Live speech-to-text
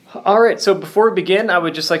All right, so before we begin, I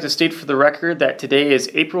would just like to state for the record that today is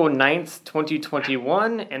April 9th,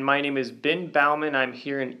 2021, and my name is Ben Bauman. I'm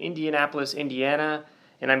here in Indianapolis, Indiana,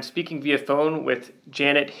 and I'm speaking via phone with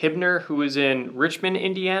Janet Hibner, who is in Richmond,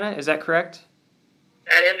 Indiana. Is that correct?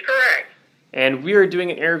 That is correct. And we are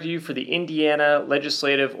doing an interview for the Indiana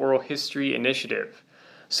Legislative Oral History Initiative.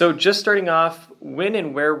 So just starting off, when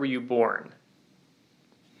and where were you born?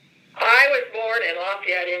 I was born in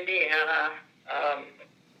Lafayette, Indiana,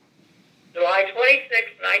 July 26,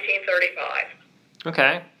 1935.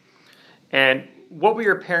 Okay. And what were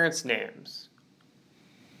your parents' names?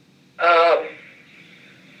 Harvey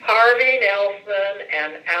Nelson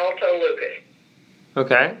and Alta Lucas.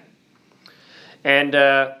 Okay. And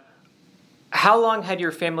how long had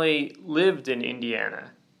your family lived in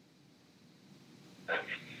Indiana?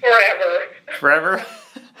 Forever. Forever?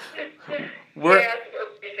 Yes, we're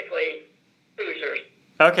basically Hoosiers.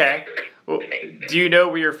 Okay. Well, do you know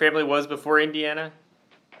where your family was before Indiana?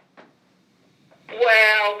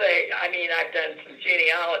 Well, I've done some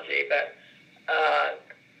genealogy, but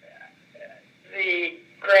the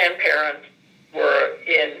grandparents were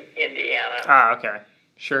in Indiana. Ah, okay.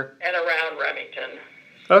 Sure. And around Remington.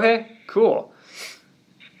 Okay, cool.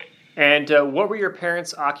 And what were your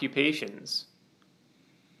parents' occupations?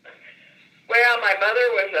 Well, my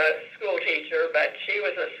mother was a school teacher, but she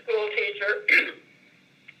was a school teacher,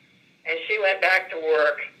 and she went back to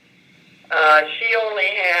work. She only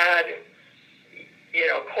had,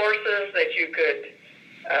 courses that you could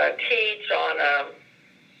teach on a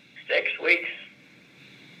 6 weeks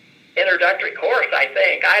introductory course, I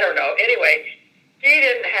think. I don't know. Anyway, she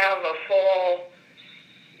didn't have a full,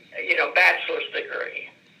 bachelor's degree.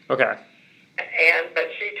 Okay.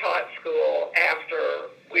 But she taught school after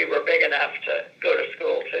we were big enough to go to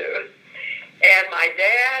school too. And my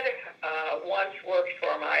dad once worked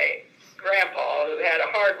for my grandpa, who had a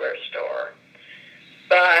hardware store.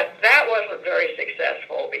 But that wasn't very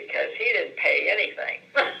successful because he didn't pay anything.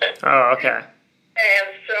 Oh, okay.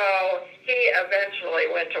 And so he eventually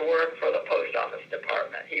went to work for the post office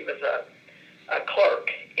department. He was a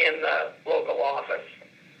clerk in the local office.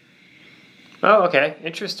 Oh, okay.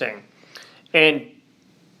 Interesting. And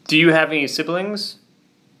do you have any siblings?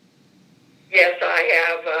 Yes, I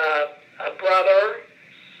have a brother,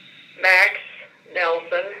 Max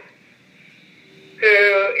Nelson,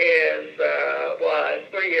 who was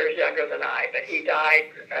 3 years younger than I, but he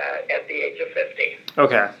died at the age of 50.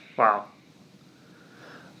 Okay. Wow.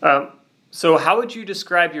 So how would you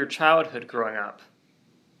describe your childhood growing up?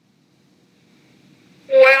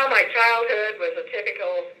 Well, my childhood was a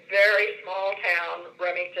typical, very small town.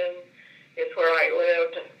 Remington is where I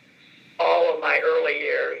lived all of my early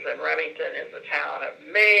years, and Remington is a town of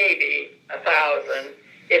maybe 1,000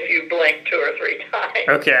 if you blink 2 or 3 times.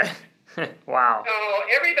 Okay. Wow. So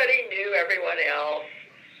everybody knew everyone else,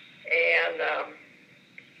 and,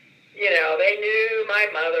 they knew my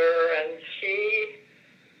mother, and she,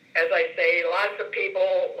 as I say, lots of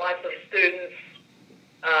people, lots of students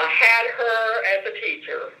had her as a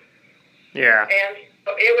teacher. Yeah. And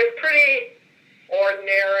it was pretty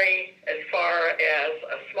ordinary as far as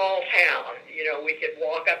a small town. We could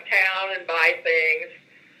walk uptown and buy things.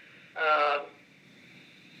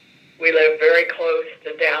 We lived very close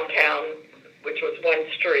to downtown, which was one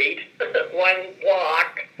street, one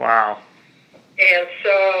block. Wow. And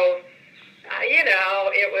so,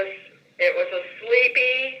 it was a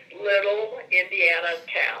sleepy little Indiana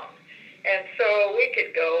town. And so we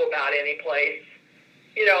could go about any place,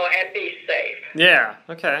 and be safe. Yeah.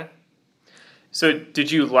 Okay. So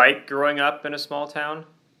did you like growing up in a small town?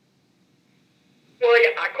 Well,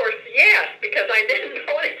 yeah, of course, yes, because I didn't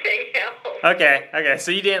know anything else. Okay.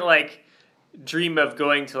 So you didn't dream of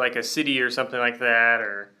going to a city or something like that,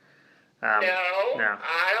 or? No,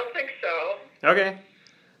 I don't think so. Okay.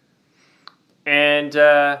 And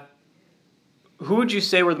who would you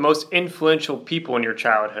say were the most influential people in your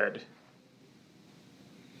childhood?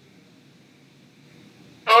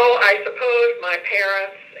 Oh, I suppose my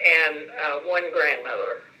parents and one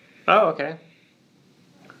grandmother. Oh, okay.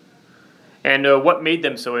 And what made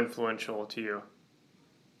them so influential to you?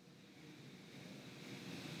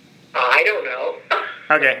 I don't know.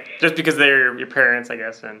 Okay, just because they're your parents, I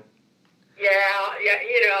guess, and... Yeah,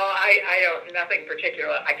 I don't, nothing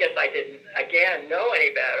particular. I guess I didn't, again, know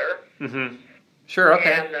any better. Mm-hmm. Sure,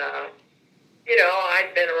 okay. And,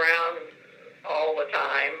 I'd been around all the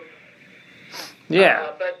time.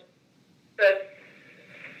 Yeah. But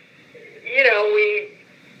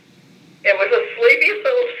it was a sleepy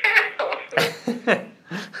little town.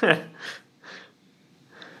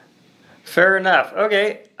 Fair enough.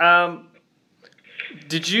 Okay.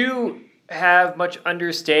 Did you have much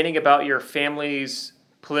understanding about your family's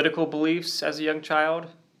political beliefs as a young child?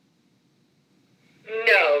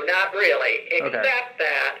 No, not really, Okay. except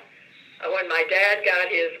that when my dad got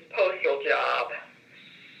his postal job,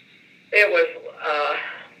 it was,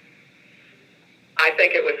 I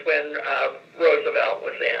think it was when Roosevelt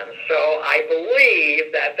was in. So I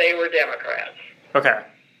believe that they were Democrats. Okay.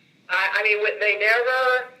 I mean,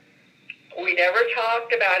 we never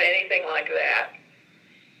talked about anything like that,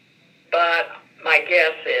 but my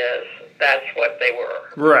guess is that's what they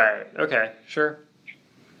were. Right. Okay. Sure.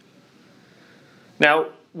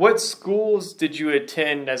 Now, what schools did you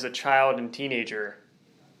attend as a child and teenager?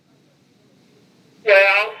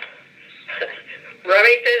 Well,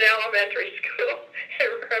 Remington Elementary School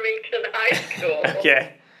and Remington High School.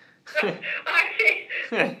 Okay. I mean,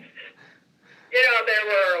 there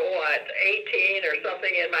were, 18 or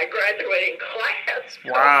something in my graduating class.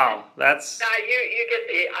 Wow. That's... Now, you get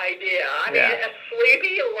the idea. I mean, a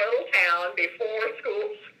sleepy little town before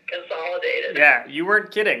schools consolidated. Yeah, you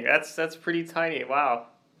weren't kidding. That's pretty tiny. Wow.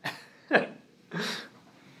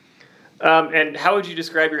 And how would you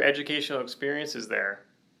describe your educational experiences there?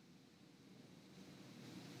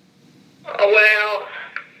 Well,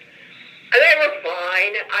 they were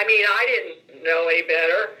fine. I mean, I didn't know any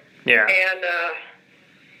better. Yeah. And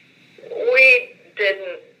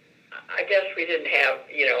I guess we didn't have,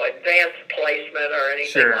 advanced placement or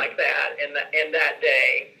anything like that in that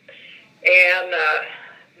day. And,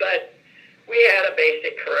 but we had a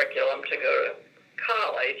basic curriculum to go to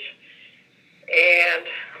college. And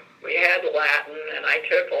we had Latin, and I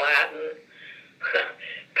took Latin.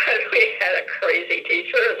 But we had a crazy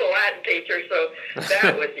teacher as a Latin teacher, so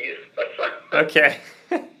that was useless. Okay.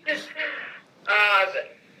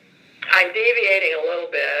 I'm deviating a little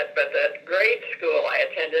bit, but the grade school I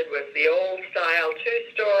attended was the old-style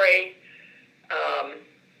two-story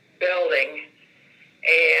building.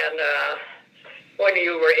 And when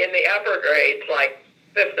you were in the upper grades, like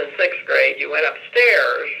 5th and 6th grade, you went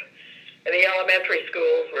upstairs, and the elementary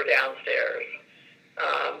schools were downstairs.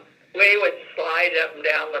 We would slide up and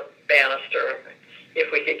down the banister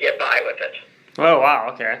if we could get by with it. Oh, wow,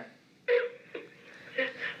 okay.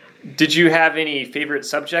 Did you have any favorite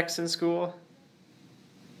subjects in school?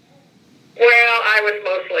 Well, I was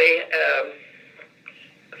mostly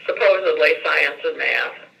supposedly science and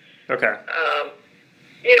math. Okay. A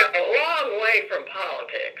long way from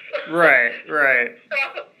politics. Right.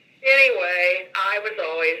 So, anyway, I was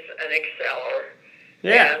always an exceller.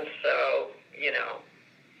 Yeah. And so,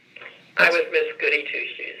 I was Miss Goody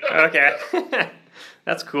Two-Shoes. Okay.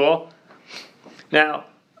 That's cool. Now,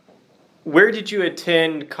 where did you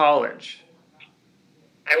attend college?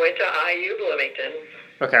 I went to IU Bloomington.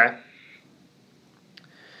 Okay.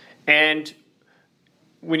 And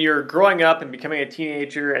when you were growing up and becoming a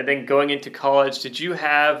teenager and then going into college, did you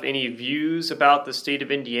have any views about the state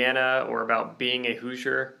of Indiana or about being a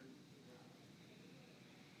Hoosier?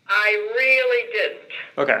 I really didn't.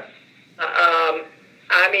 Okay.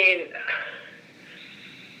 I mean,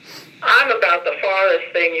 I'm about the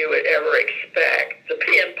farthest thing you would ever expect to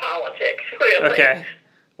be in politics, really. Okay.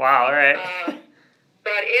 Wow, all right.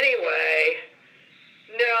 But anyway,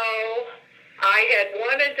 no, I had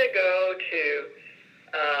wanted to go to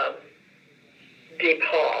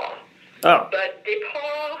DePaul. Oh. But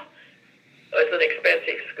DePaul was an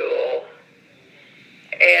expensive school.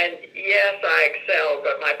 And yes, I excelled,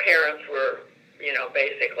 but my parents were,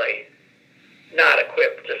 basically not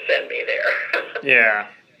equipped to send me there. Yeah.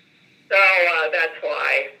 So that's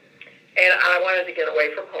why. And I wanted to get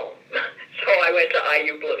away from home. So I went to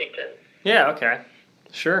IU Bloomington. Yeah, okay.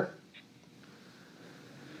 Sure.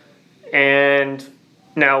 And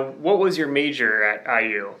now, what was your major at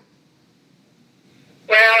IU?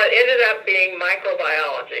 Well, it ended up being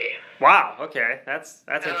microbiology. Wow, okay. That's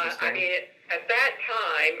interesting. I mean, at that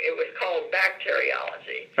time, it was called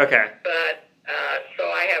bacteriology. Okay. But, so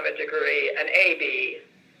I have a degree, an AB,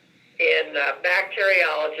 in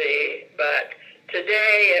bacteriology, but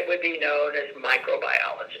today it would be known as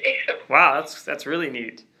microbiology. Wow, that's really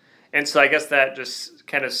neat. And so I guess that just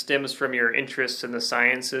kind of stems from your interest in the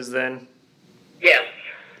sciences then? Yes.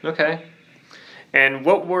 Okay. And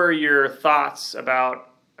what were your thoughts about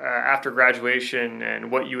after graduation and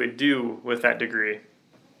what you would do with that degree?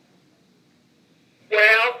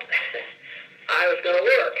 Well, I was going to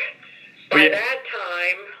work. By that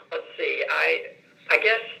time, let's see, I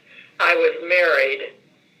guess I was married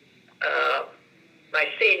my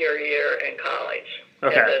senior year in college, in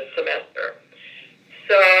the semester.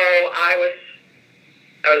 So I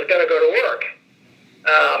was going to go to work.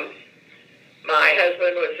 My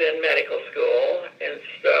husband was in medical school, and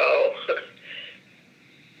so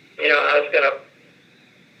I was going to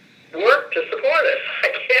work to support us, I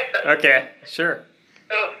guess. Okay, sure.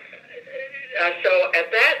 So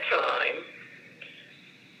at that time,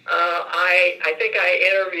 I think I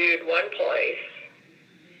interviewed one place,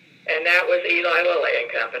 and that was Eli Lilly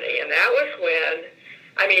and Company, and that was when,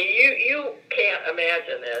 you can't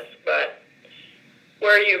imagine this, but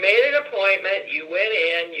where you made an appointment, you went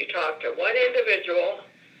in, you talked to one individual,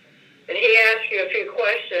 and he asked you a few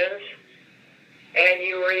questions, and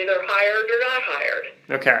you were either hired or not hired.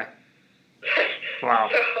 Okay. Wow.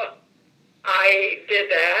 So I did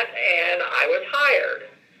that, and I was hired.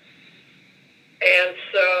 And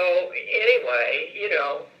so, anyway,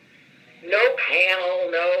 no panel,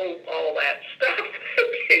 no all that stuff that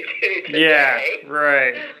you do today. Yeah,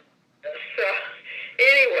 right. So,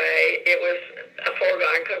 anyway, it was a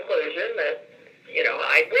foregone conclusion that,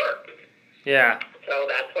 I'd work. Yeah. So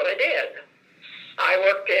that's what I did. I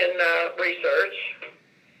worked in research.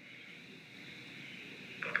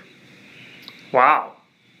 Wow.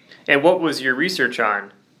 And what was your research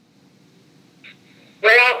on?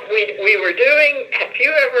 Well, we were doing, have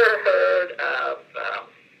you ever heard of,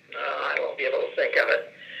 I won't be able to think of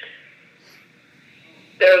it.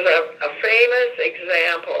 There's a famous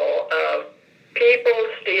example of people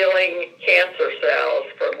stealing cancer cells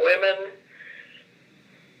from women,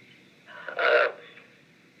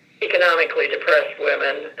 economically depressed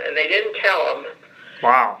women, and they didn't tell them.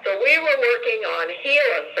 Wow. So we were working on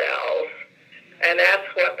HeLa cells, and that's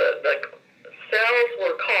what the cells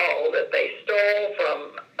were called that they stole from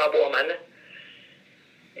a woman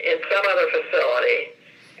in some other facility.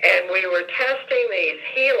 And we were testing these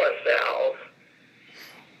HeLa cells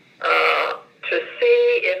to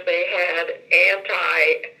see if they had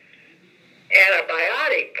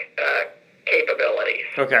antibiotic capabilities.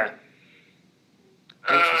 Okay.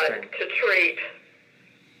 Interesting. To treat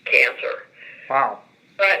cancer. Wow.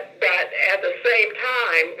 But at the same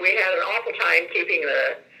time, we had an awful time keeping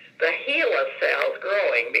the HeLa cells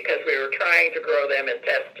growing because we were trying to grow them in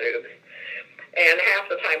test tubes. And half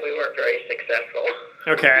the time we weren't very successful.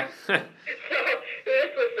 Okay. So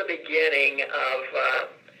this was the beginning of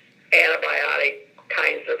antibiotic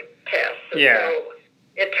kinds of tests. And Yeah. so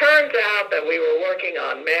it turns out that we were working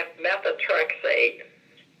on methotrexate.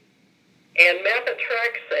 And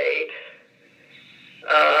methotrexate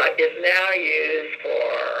is now used for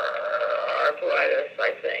arthritis,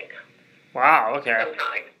 I think. Wow, okay.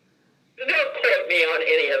 Sometimes. Don't quote me on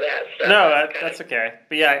any of that stuff. No, that's okay.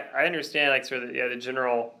 But yeah, I understand like sort of the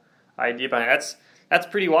general idea behind it. That's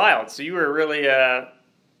pretty wild. So you were really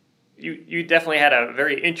you definitely had a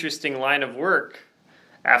very interesting line of work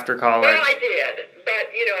after college. Well, I did, but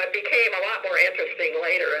it became a lot more interesting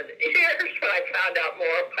later in the years when I found out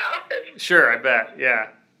more about it. Sure, I bet. Yeah.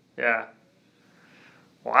 Yeah.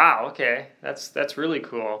 Wow, okay. That's really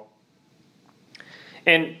cool.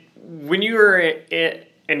 And when you were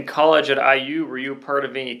in college at IU, were you part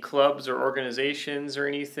of any clubs or organizations or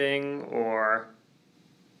anything, or?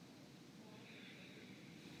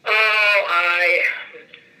 Oh,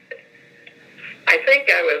 I think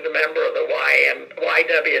I was a member of the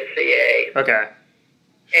YWCA. Okay.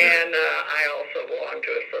 Sure. And I also belonged to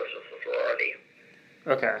a social sorority.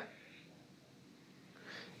 Okay.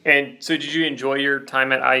 And so did you enjoy your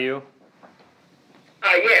time at IU?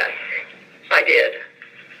 Yes, I did.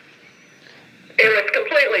 It was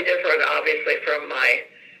completely different, obviously, from my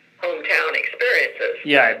hometown experiences.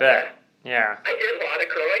 Yeah, I bet. Yeah. I did a lot of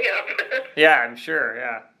growing up. Yeah, I'm sure,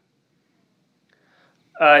 yeah.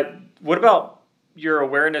 What about your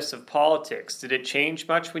awareness of politics? Did it change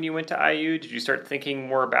much when you went to IU? Did you start thinking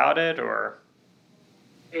more about it, or?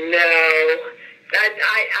 No.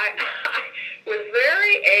 I was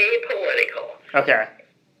very apolitical. Okay.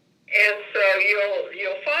 And so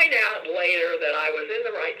you'll find out later that I was in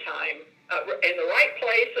the right time, in the right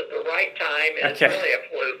place at the right time, and Okay. it's really a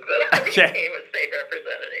fluke that I became a state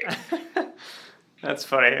representative. That's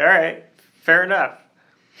funny. All right. Fair enough.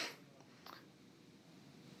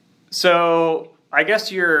 So I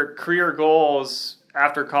guess your career goals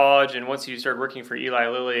after college and once you started working for Eli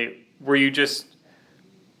Lilly, were you just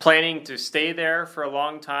planning to stay there for a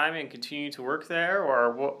long time and continue to work there,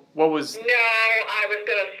 or what was? No, I was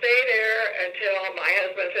going to stay there until my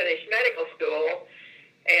husband finished medical school,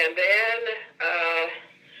 and then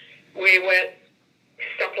we went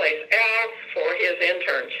someplace else for his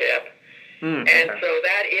internship, and so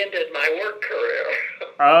that ended my work career.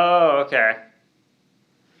 Oh, okay.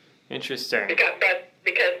 Interesting. Because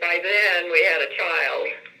by then we had a child.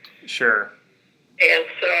 Sure. And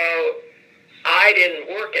so I didn't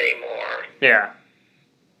work anymore. Yeah.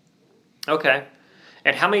 Okay.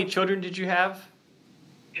 And how many children did you have?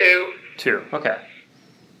 2. 2. Okay.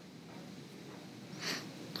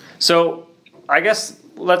 So I guess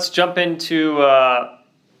let's jump into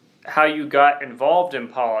how you got involved in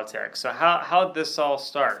politics. So how did this all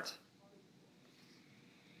start?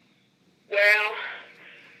 Well,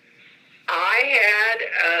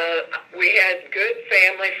 we had good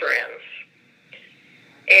family friends,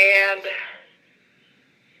 and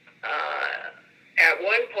at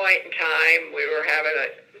one point in time, we were having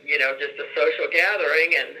just a social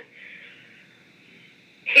gathering, and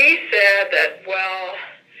he said that, well,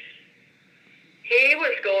 he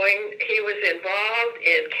was involved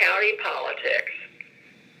in county politics,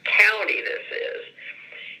 this is,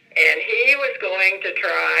 and he was going to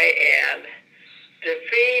try and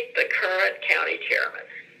defeat the current county chairman.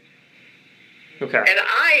 Okay. And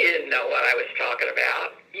I didn't know what I was talking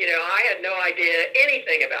about. I had no idea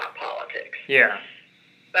anything about politics. Yeah.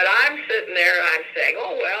 But I'm sitting there and I'm saying,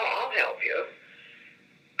 oh, well, I'll help you.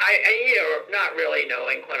 Not really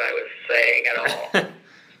knowing what I was saying at all.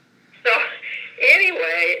 So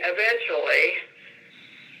anyway, eventually,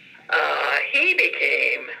 he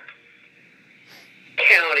became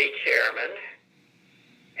county chairman,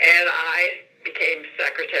 and I became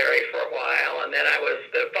secretary for a while, and then I was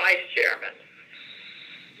the vice chairman.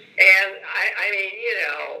 And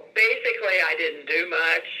basically I didn't do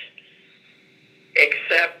much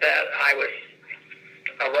except that I was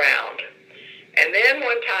around. And then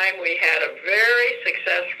one time we had a very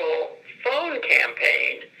successful phone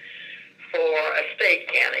campaign for a state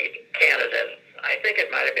candidate. I think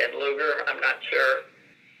it might have been Lugar, I'm not sure.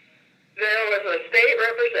 There was a state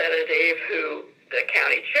representative who the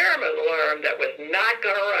county chairman learned that was not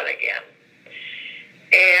going to run again.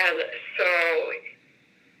 And so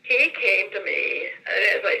he came to me, and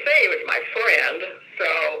as I say, he was my friend,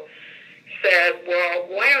 so said, well,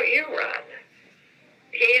 why don't you run?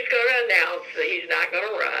 He's going to announce that he's not going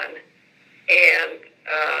to run,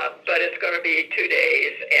 but it's going to be 2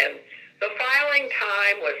 days, and the filing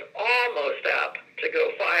time was almost up to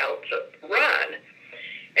go file to run.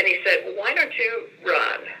 And he said, well, why don't you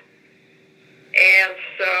run? And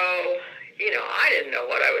so, I didn't know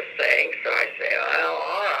what I was saying, so I said, well,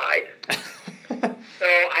 all right. So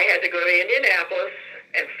I had to go to Indianapolis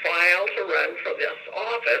and file to run for this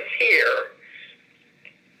office here.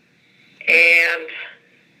 And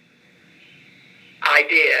I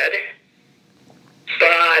did,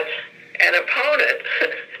 but an opponent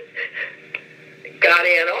got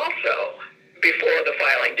in also before the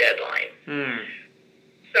filing deadline.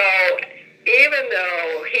 So even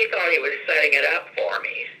though he thought he was setting it up for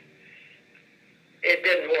me, it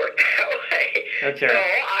didn't work that way. Okay. So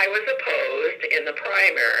I was opposed in the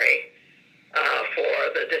primary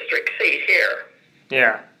for the district seat here.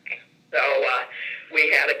 Yeah. So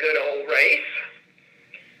we had a good old race,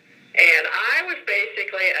 and I was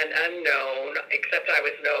basically an unknown, except I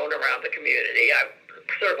was known around the community. I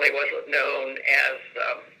certainly wasn't known as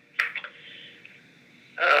a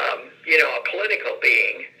political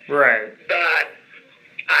being. Right. But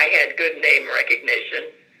I had good name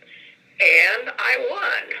recognition, and I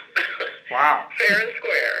won. Wow. Fair and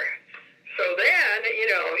square. So then,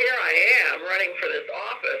 here I am running for this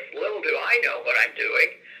office. Little do I know what I'm doing.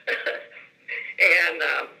 And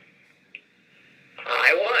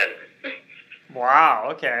I won. Wow,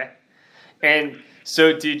 okay. And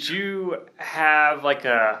so did you have like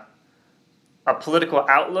a political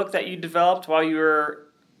outlook that you developed while you were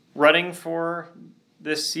running for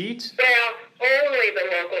this seat? Well, only the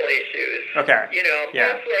local issues. Okay. Mostly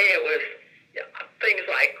it was things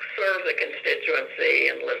like serve the constituency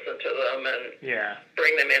and listen to them and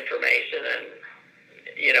bring them information. And,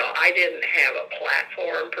 I didn't have a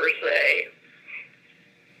platform per se.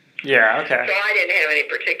 Yeah, okay. So I didn't have any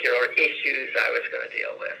particular issues I was going to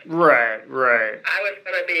deal with. Right. I was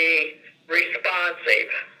going to be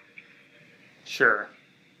responsive. Sure.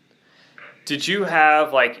 Did you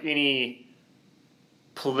have like any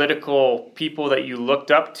political people that you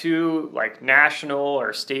looked up to, like national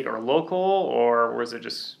or state or local, or was it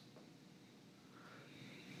just...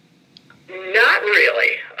 Not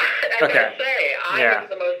really. As Okay. I say, I was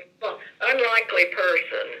the most unlikely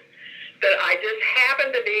person, that I just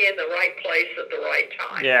happened to be in the right place at the right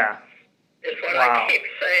time. Yeah. Is what I keep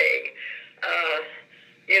saying. And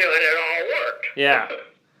it all worked. Yeah.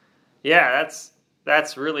 Yeah,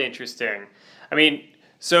 that's really interesting. I mean,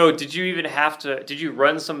 so did you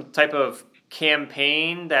run some type of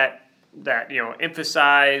campaign that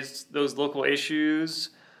emphasized those local issues,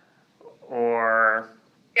 or?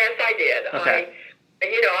 Yes, I did. Okay.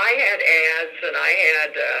 I had ads, and I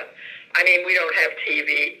had, we don't have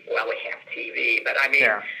TV. Well, we have TV, but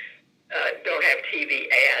don't have TV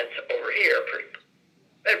ads over here.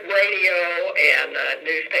 But radio and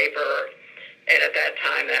newspaper, and at that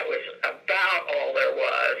time that was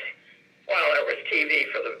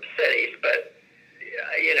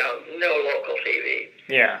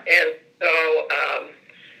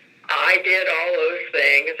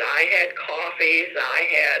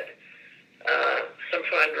some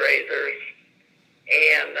fundraisers,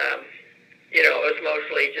 and it was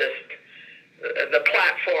mostly just the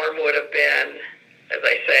platform would have been, as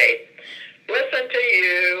I say, listen to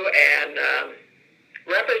you and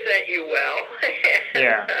represent you well, and,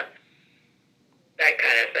 Yeah. that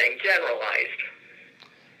kind of thing, generalized.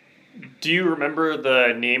 Do you remember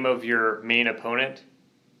the name of your main opponent?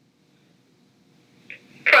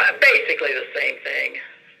 Basically the same thing.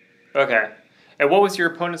 Okay. And what was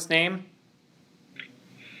your opponent's name?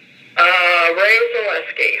 Ray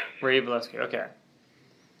Zaleski. Ray Valesky. Okay.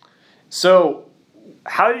 So,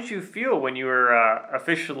 how did you feel when you were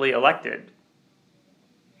officially elected?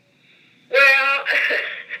 Well,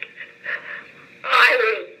 I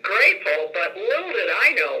was grateful, but little did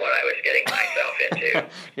I know what I was getting myself into.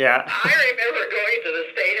 Yeah. I remember going to the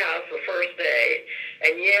State House the first day,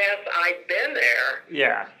 and yes, I'd been there,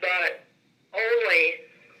 Yeah. but only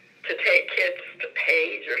to take kids to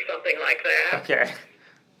Page or something like that. Okay.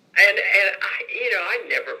 And I'd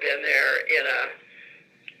never been there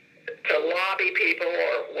to lobby people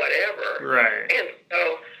or whatever. Right. And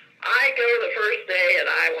so I go the first day and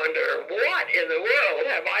I wonder, what in the world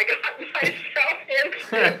have I gotten myself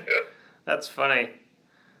into? That's funny.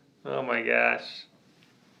 Oh my gosh.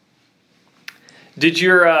 Did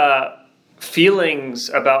your feelings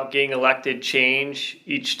about getting elected change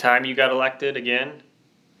each time you got elected again?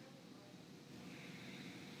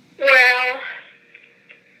 Well,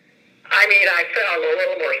 I mean, I felt a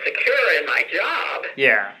little more secure in my job.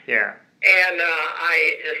 Yeah, yeah. And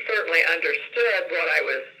I certainly understood what I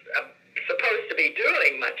was supposed to be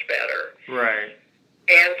doing much better. Right.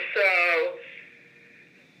 And so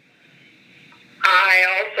I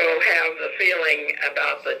also have the feeling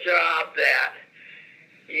about the job that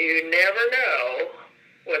you never know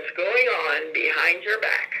what's going on behind your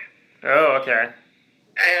back. Oh, okay.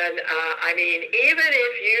 And, I mean, even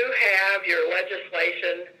if you have your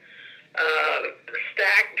legislation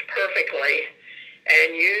stacked perfectly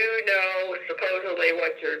and you know supposedly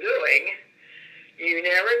what you're doing, you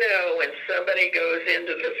never know when somebody goes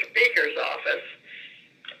into the speaker's office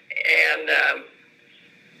and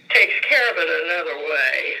takes care of it another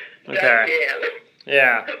way. Okay.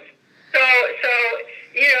 Yeah. So,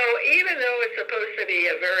 even though it's supposed to be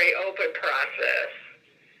a very open process,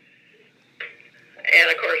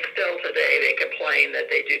 and of course still today they complain that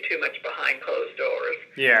they do too much behind closed doors.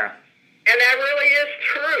 Yeah. And that really is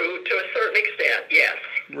true to a certain extent, yes.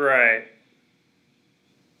 Right.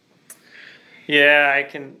 Yeah,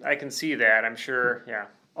 I can see that. I'm sure, yeah.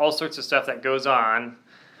 All sorts of stuff that goes on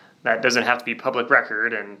that doesn't have to be public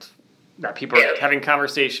record, and that people are having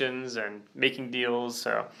conversations and making deals,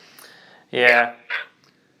 so yeah.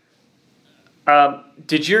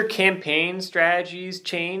 Did your campaign strategies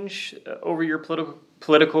change over your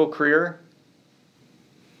political career?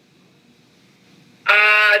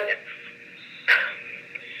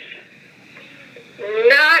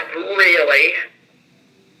 Not really.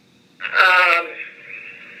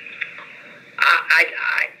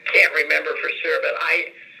 I can't remember for sure, but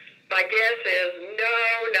my guess is no,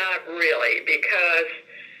 not really, because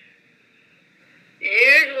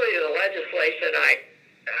usually the legislation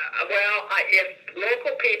if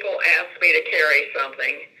local people asked me to carry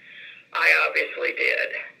something, I obviously did.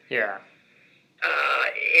 Yeah.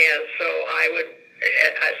 And so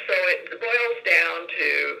so it boils down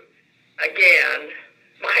to, again,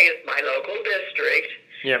 my local district.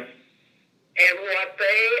 Yep. And what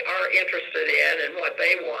they are interested in and what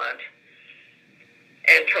they want,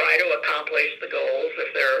 and try to accomplish the goals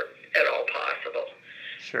if they're at all possible.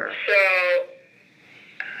 Sure. So,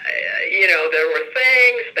 there were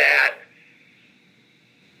things that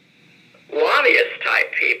lobbyist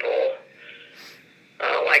type people,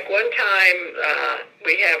 like one time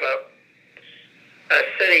we have a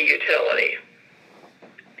city utility,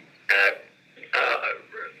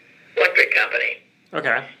 electric company.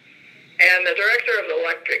 Okay. And the director of the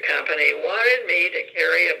electric company wanted me to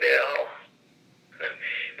carry a bill,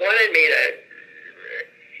 wanted me to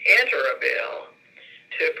enter a bill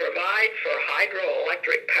to provide for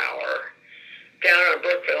hydroelectric power down on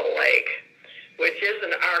Brookville Lake, which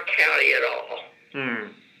isn't our county at all. Hmm.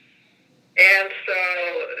 And so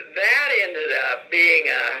that ended up being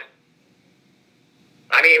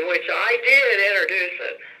which I did introduce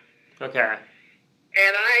it. Okay.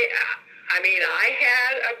 And I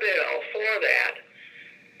had a bill for that,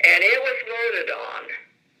 and it was voted on.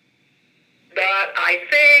 But I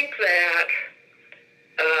think that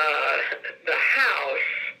the House,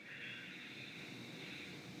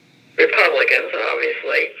 Republicans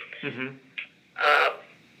obviously, Mm-hmm.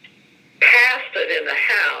 passed it in the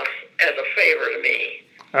House as a favor to me.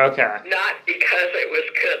 Okay. Not because it was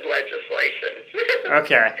good legislation.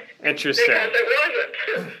 Okay. Interesting. Because it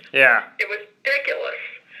wasn't. Yeah. It was ridiculous.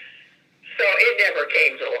 So it never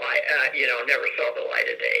came to light, never saw the light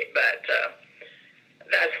of day. But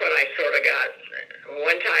that's when I sort of got,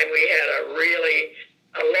 one time we had a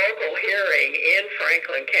local hearing in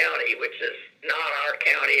Franklin County, which is not our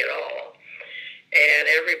county at all. And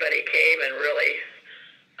everybody came and really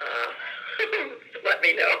let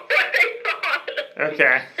me know what they thought.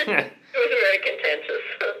 Okay. It was very contentious.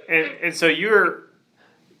 And so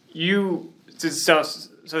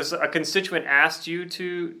so a constituent asked you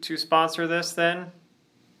to sponsor this then?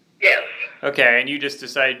 Yes. Okay, and you just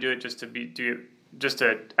decided to do it just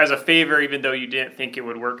as a favor, even though you didn't think it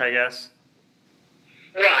would work, I guess.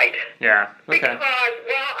 Right. Yeah. Okay. Because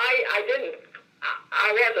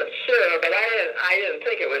I wasn't sure, but I didn't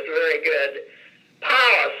think it was very good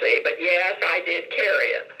policy. But yes, I did carry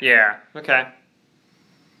it. Yeah. Okay.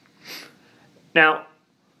 Now,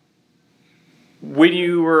 when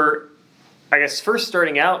you were, I guess, first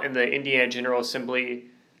starting out in the Indiana General Assembly,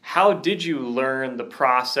 how did you learn the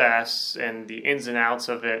process and the ins and outs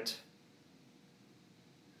of it?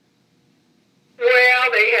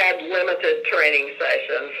 Well, they had limited training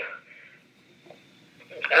sessions,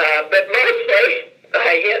 but mostly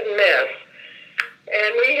hit and miss.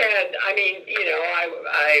 And we had,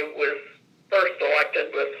 I was first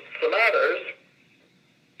elected with some others,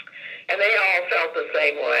 and they all felt the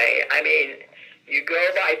same way. I mean, you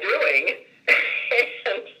go by doing,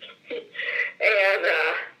 and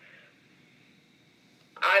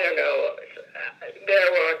I don't know,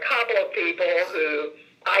 there were a couple of people who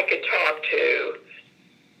I could talk to,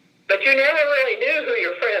 but you never really knew who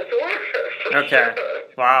your friends were. Okay. Sure,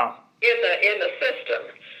 Wow. in the system.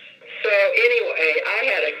 So anyway, I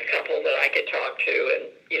had a couple that I could talk to, and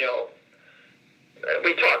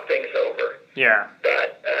we talked things over. Yeah.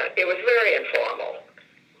 But it was very informal.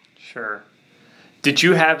 Sure. Did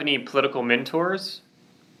you have any political mentors?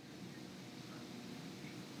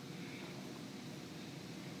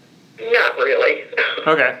 Not really.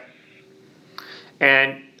 Okay.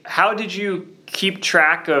 And how did you keep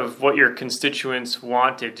track of what your constituents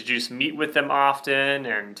wanted? Did you just meet with them often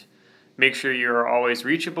and make sure you're always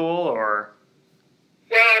reachable, or?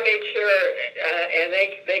 Well, I made sure, and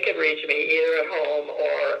they could reach me either at home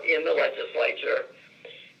or in the legislature.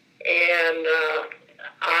 And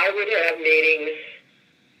I would have meetings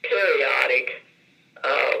periodic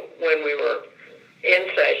when we were in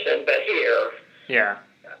session, but here Yeah.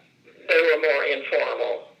 they were more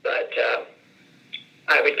informal. But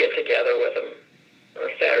I would get together with them on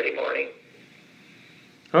Saturday morning.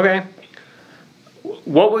 Okay.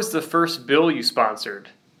 What was the first bill you sponsored?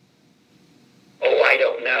 Oh, I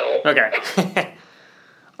don't know. Okay.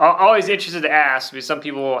 Always interested to ask, because some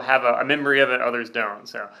people have a memory of it, others don't.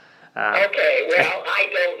 So. Okay, well, I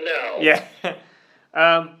don't know. Yeah.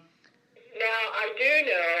 Now, I do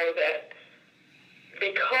know that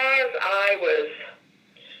because I was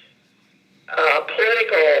a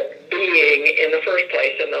political being in the first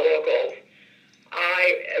place in the locals,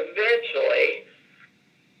 I eventually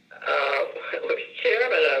was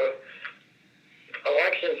chairman of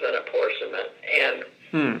elections and apportionment, and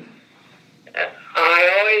I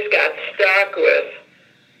always got stuck with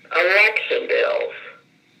election bills.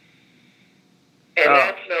 And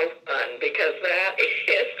that's no fun, because that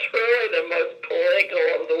is truly the most political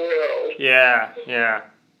of the world. Yeah.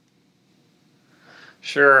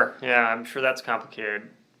 Sure, yeah, I'm sure that's complicated.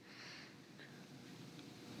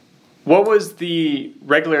 What was the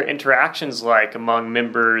regular interactions like among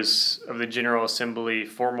members of the General Assembly,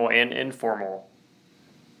 formal and informal?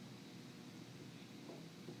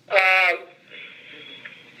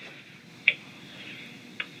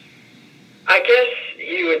 I guess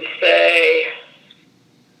you would say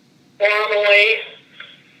formally,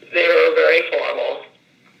 they were very formal.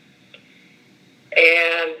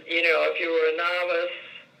 And, if you were a novice,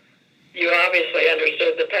 you obviously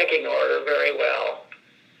understood the pecking order very well.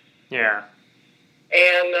 Yeah.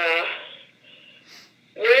 And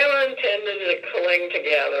women tended to cling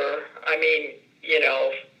together. I mean,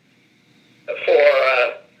 for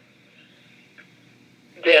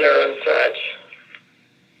dinner and such,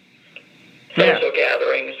 social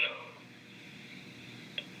gatherings.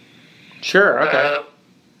 Sure, okay.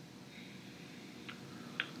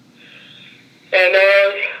 And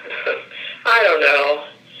I don't know,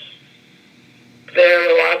 there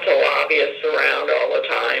were lots of lobbyists around all the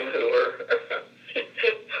time who were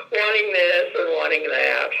wanting this and wanting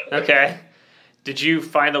that. Okay. Did you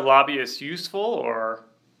find the lobbyists useful, or?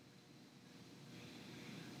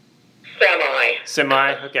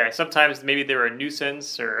 Semi. Okay. Sometimes maybe they were a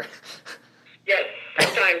nuisance, or? Yes,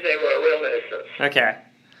 sometimes they were a real nuisance. Okay.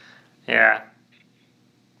 Yeah.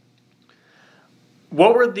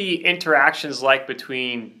 What were the interactions like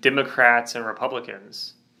between Democrats and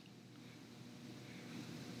Republicans?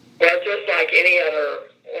 Well, just like any other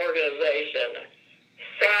organization,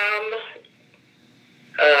 some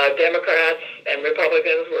Democrats and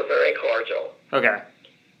Republicans were very cordial. Okay.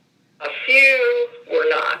 A few were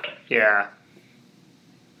not. Yeah.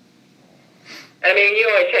 I mean, you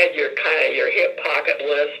always had your kind of your hip pocket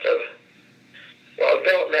list of, well,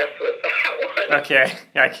 don't mess with that one. Okay.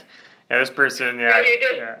 Yeah, this person, yeah. And you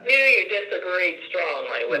just knew you disagreed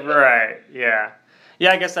strongly with them. Right, yeah.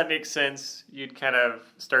 Yeah, I guess that makes sense. You'd kind of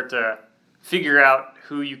start to figure out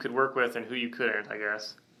who you could work with and who you couldn't, I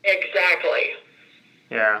guess. Exactly.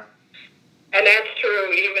 Yeah. And that's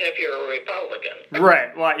true even if you're a Republican.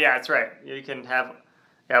 Right. Well, yeah, that's right. You can have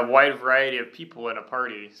a wide variety of people in a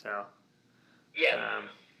party, so. Yes.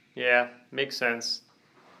 Yeah, makes sense.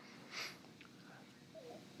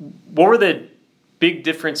 What were the big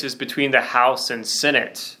differences between the House and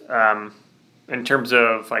Senate in terms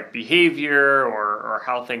of like behavior or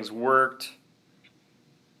how things worked?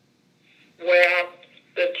 Well,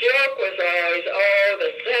 the joke was always,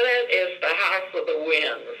 the Senate is the House of the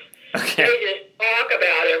Winds. Okay. They just talk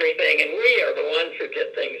about everything, and we are the ones who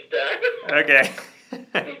get things done. Okay.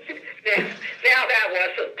 Now that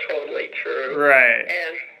wasn't totally true. Right.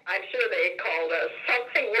 And I'm sure they called us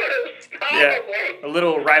something worse, probably. Yeah, a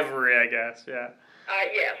little rivalry, I guess, yeah.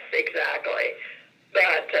 Yes, exactly.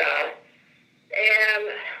 But, and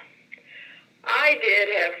I did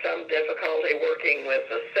have some difficulty working with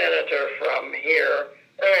the senator from here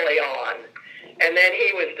early on. And then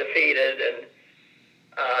he was defeated, and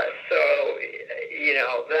so,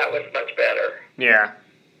 that was much better. Yeah.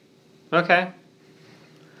 Okay.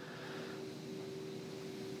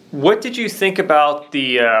 What did you think about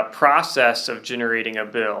the process of generating a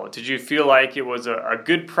bill? Did you feel like it was a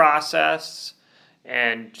good process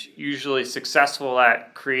and usually successful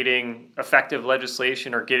at creating effective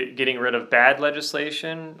legislation or getting rid of bad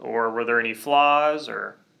legislation? Or were there any flaws?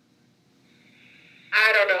 Or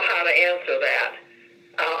I don't know how to answer that.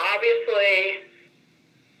 Obviously,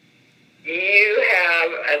 you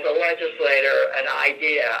have, as a legislator, an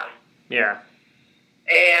idea. Yeah.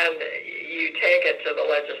 And you take it to the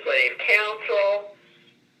legislative council,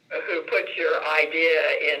 who puts your idea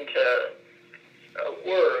into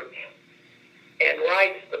words and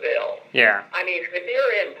writes the bill. Yeah. I mean, with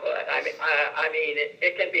your input, I mean,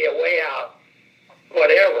 it can be a way out,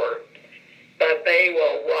 whatever, but they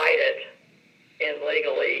will write it in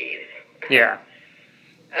legalese. Yeah.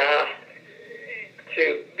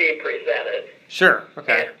 To be presented. Sure.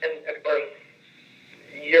 Okay. And of course,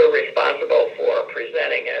 you're responsible for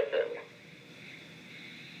presenting it and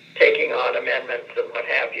taking on amendments and what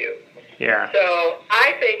have you. Yeah. So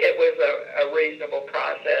I think it was a reasonable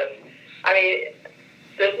process. I mean,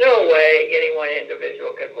 there's no way any one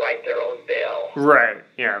individual could write their own bill. Right.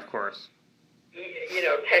 Yeah, of course.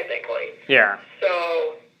 Technically. Yeah.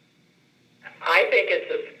 So I think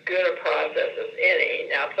it's as good a process as any.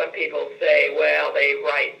 Now, some people say, well, they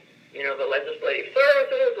write, the legislative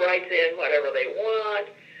services writes in whatever they want.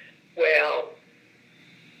 Well,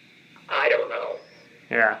 I don't know.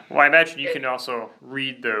 Yeah. Well, I imagine you can also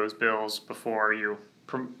read those bills before you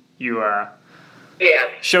Yes.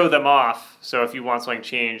 show them off. So if you want something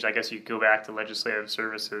changed, I guess you go back to legislative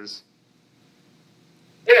services.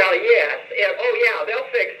 Well, yes. They'll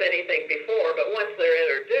fix anything before, but once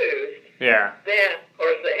they're introduced, Yeah. then, of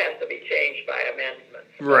course, it has to be changed by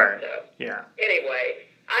amendments. Right. But, Yeah. anyway,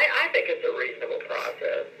 I think it's a reasonable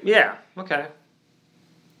process. Yeah. Okay.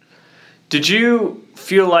 Did you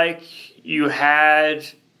feel like you had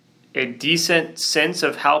a decent sense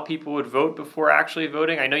of how people would vote before actually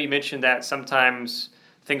voting? I know you mentioned that sometimes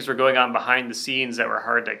things were going on behind the scenes that were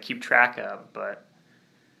hard to keep track of, but...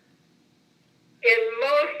 In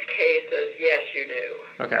most cases, yes, you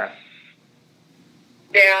do. Okay.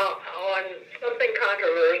 Now, on something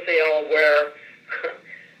controversial where,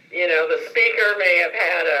 the speaker may have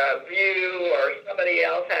had a view or somebody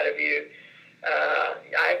else had a view,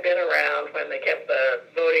 I've been around when they kept the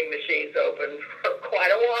voting machines open for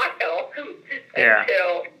quite a while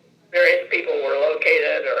until various people were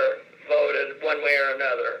located or voted one way or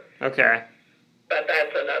another. Okay. But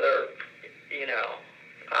that's another,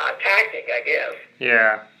 tactic, I guess.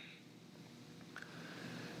 Yeah.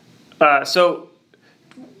 So,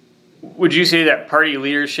 would you say that party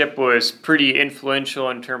leadership was pretty influential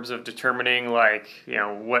in terms of determining,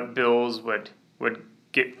 what bills would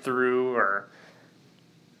get through, or?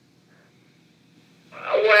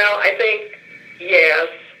 Well, I think, yes.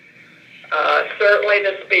 Certainly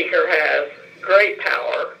the speaker has great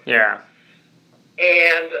power, Yeah.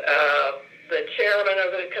 and the chairman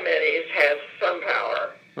of the committees has some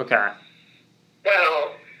power. Okay.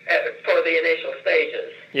 Well, for the initial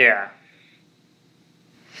stages. Yeah.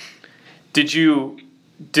 Did you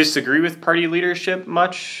disagree with party leadership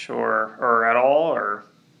much, or at all, or?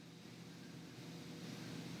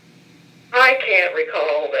 I can't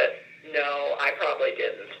recall that. No, I probably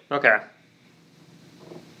didn't. Okay.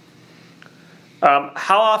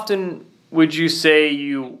 How often would you say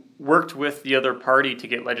you worked with the other party to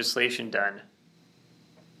get legislation done?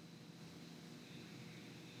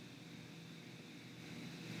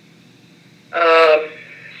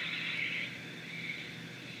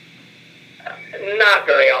 Not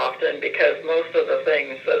very often, because most of the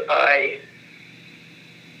things that I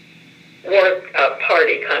weren't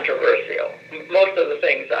party controversial. Most of the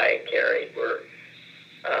things I carried were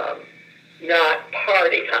not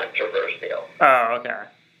party controversial. Oh, okay.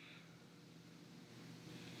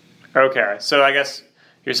 Okay, so I guess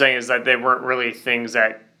you're saying is that they weren't really things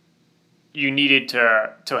that you needed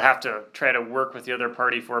to have to try to work with the other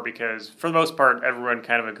party for, because for the most part everyone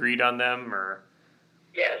kind of agreed on them, or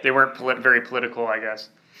Yes. they weren't very political, I guess.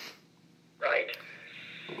 Right.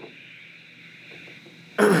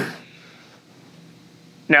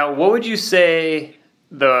 Now, what would you say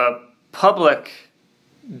the public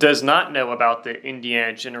does not know about the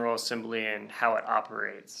Indiana General Assembly and how it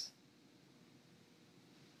operates?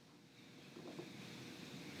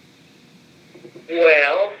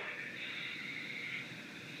 Well,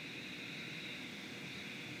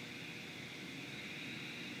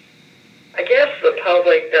 I guess the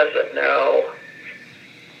public doesn't know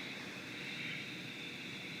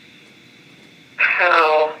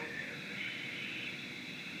how,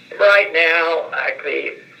 right now, like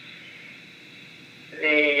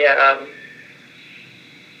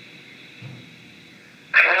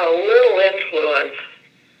how little influence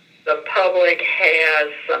the public has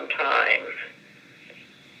sometimes,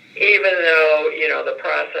 even though, the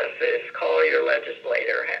process is call your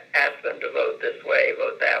legislator, ask them to vote this way,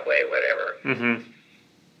 vote that way, whatever. Mm-hmm.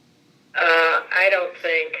 I don't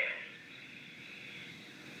think,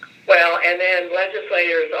 well, and then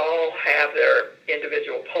legislators all have their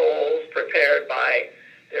individual polls prepared by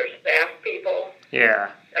their staff people.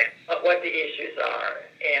 Yeah. What the issues are.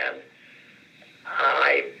 And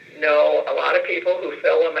I know a lot of people who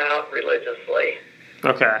fill them out religiously.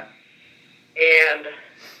 Okay. And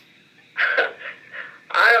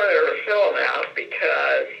I don't ever fill them out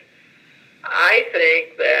because I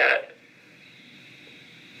think that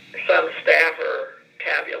some staffer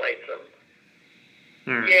tabulates them.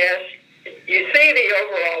 Hmm. Yes, you see the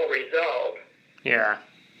overall result, Yeah.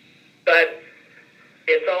 but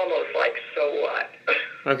it's almost like, so what?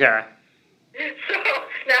 Okay. So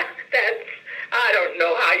now that's, I don't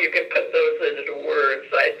know how you can put those into words.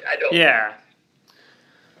 I don't. Yeah.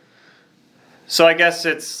 So I guess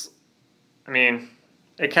it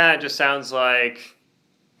kind of just sounds like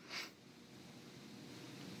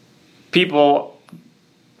people,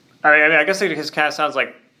 I guess it just kind of sounds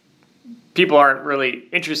like people aren't really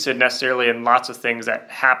interested necessarily in lots of things that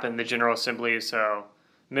happen in the General Assembly, so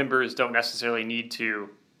members don't necessarily need to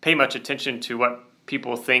pay much attention to what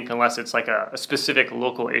people think unless it's like a specific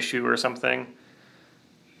local issue or something.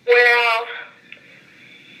 Well,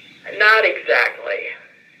 not exactly.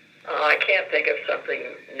 I can't think of something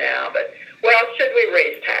now, but, well, should we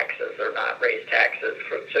raise taxes or not raise taxes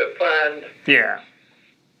to fund Yeah.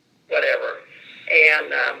 whatever?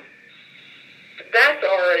 And that's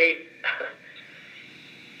already,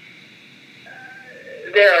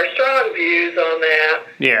 there are strong views on that,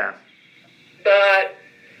 Yeah. but,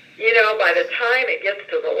 by the time it gets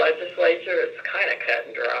to the legislature, it's kind of cut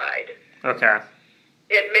and dried. Okay.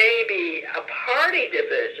 It may be a party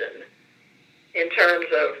division in terms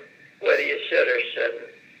of whether you should or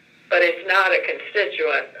shouldn't, but it's not a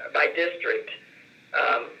constituent by district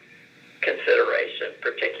consideration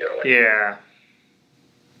particularly. Yeah.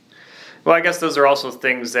 Well, I guess those are also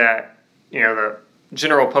things that, the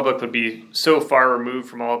general public would be so far removed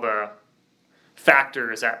from all the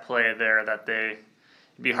factors at play there that it'd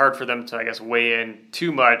be hard for them to, I guess, weigh in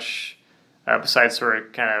too much, besides sort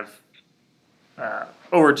of kind of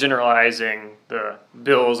overgeneralizing the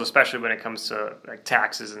bills, especially when it comes to like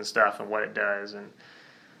taxes and stuff and what it does. And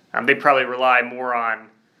they probably rely more on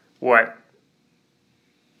what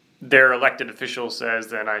their elected official says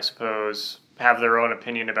than, I suppose, have their own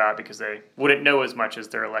opinion about, because they wouldn't know as much as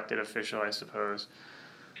their elected official, I suppose.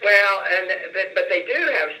 Well, but they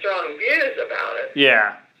do have strong views about it.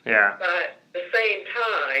 Yeah, yeah. But at the same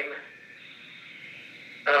time,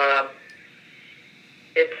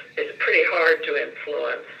 it's pretty hard to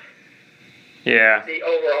influence Yeah. the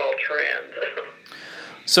overall trend.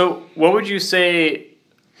 So, what would you say,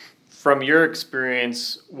 from your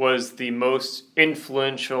experience, was the most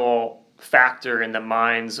influential factor in the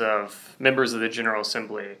minds of members of the General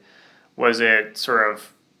Assembly? Was it sort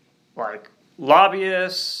of like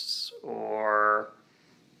lobbyists or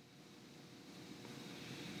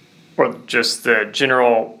just the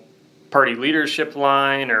general party leadership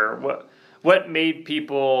line, or what made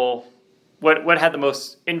people, what had the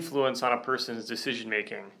most influence on a person's decision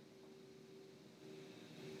making?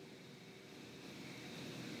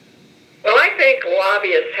 Well, I think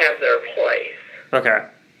lobbyists have their place Okay.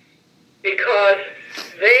 because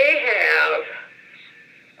they have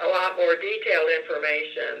a lot more detailed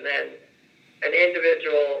information than an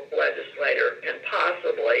individual legislator can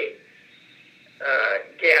possibly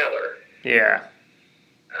gather Yeah.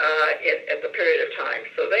 at the period of time.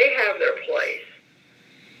 So they have their place.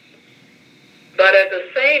 But at the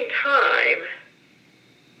same time,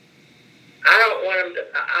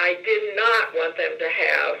 I did not want them to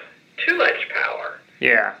have too much power.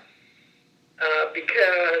 Yeah.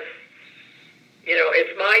 Because,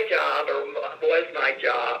 it's my job, or was my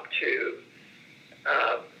job, to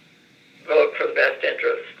vote for the best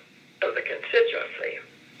interest of the constituency.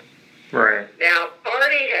 Right. Now,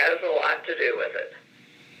 party has a lot to do with it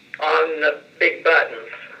on the big buttons,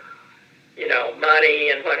 money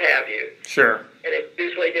and what have you. Sure. And it's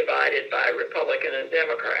usually divided by Republican and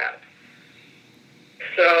Democrat.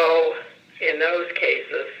 So, in those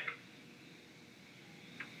cases,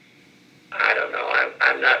 I don't know,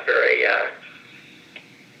 I'm not very,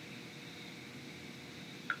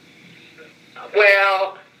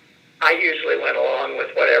 well, I usually went along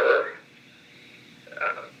with whatever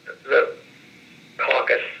the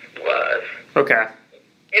caucus was, Okay.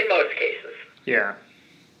 in most cases. Yeah.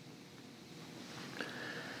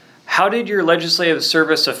 How did your legislative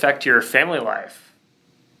service affect your family life?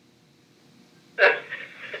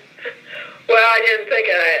 Well, I didn't think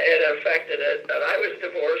it affected it, but I was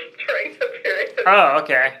divorced during the period. Oh,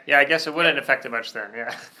 okay. Yeah, I guess it wouldn't affect it much then,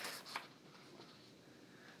 yeah.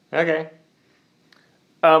 Okay.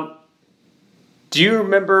 Do you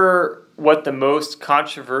remember what the most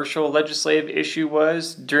controversial legislative issue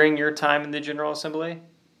was during your time in the General Assembly?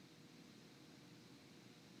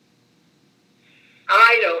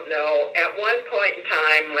 I don't know. At one point in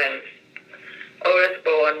time when Otis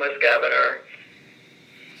Bowen was governor,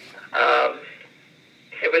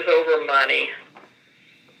 it was over money.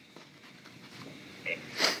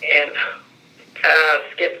 And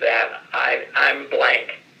skip that. I'm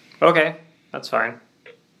blank. Okay, that's fine.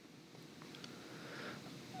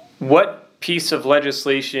 What piece of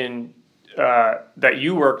legislation that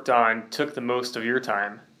you worked on took the most of your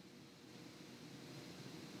time?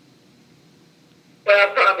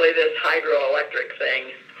 Well, probably this hydroelectric thing.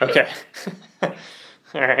 Okay.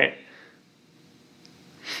 All right.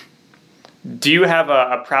 Do you have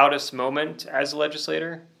a proudest moment as a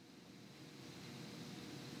legislator?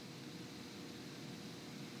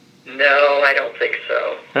 No, I don't think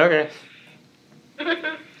so. Okay.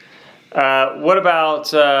 What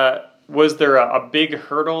about, was there a big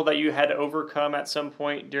hurdle that you had to overcome at some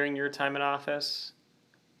point during your time in office?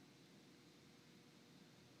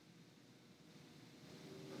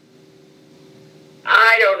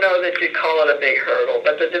 I don't know that you'd call it a big hurdle,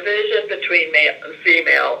 but the division between male and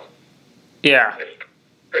female Yeah. is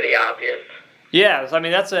pretty obvious. Yeah, I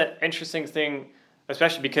mean, that's an interesting thing,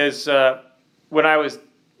 especially because when I was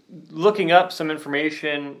looking up some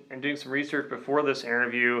information and doing some research before this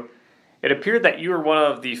interview, it appeared that you were one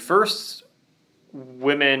of the first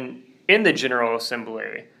women in the General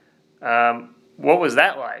Assembly. What was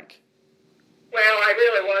that like? Well, I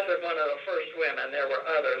really wasn't one of the first women. There were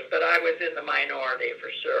others, but I was in the minority for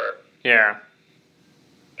sure. Yeah.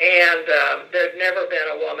 And there'd never been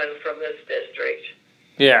a woman from this district.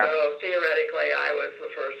 Yeah. So theoretically, I was the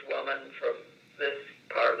first woman from this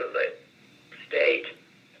part of the state.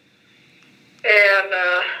 And,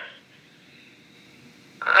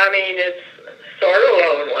 I mean, it's sort of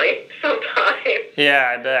lonely sometimes.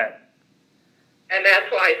 Yeah, I bet. And that's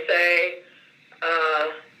why I say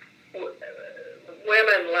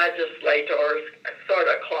women legislators sort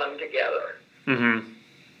of clung together. Mm-hmm.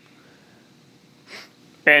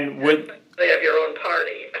 And would they have your own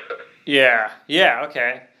party? Yeah,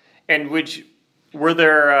 okay. And were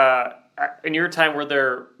there in your time, were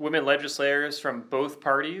there women legislators from both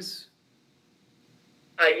parties?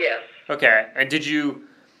 Yes. Okay. And did you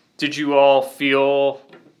all feel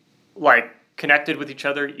like connected with each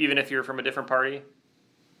other, even if you're from a different party?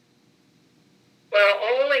 Well,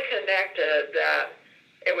 only connected that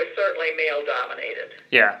it was certainly male dominated.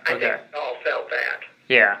 Yeah. I Okay. think we all felt that.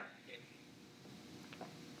 Yeah.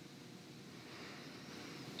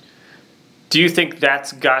 Do you think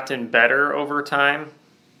that's gotten better over time?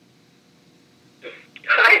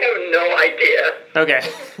 I have no idea. Okay.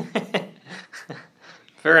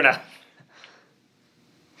 Fair enough.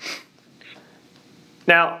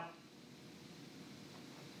 Now,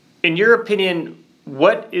 in your opinion,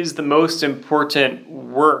 what is the most important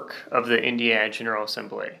work of the Indiana General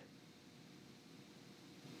Assembly?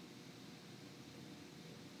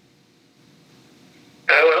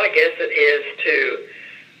 Well, I guess it is to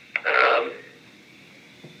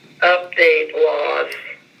update laws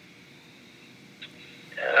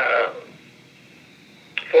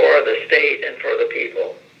for the state and for the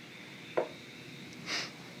people.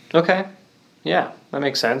 Okay. Yeah, that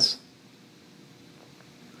makes sense.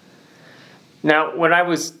 Now, when I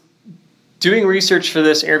was doing research for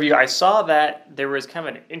this interview, I saw that there was kind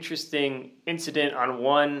of an interesting incident on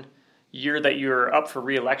one year that you were up for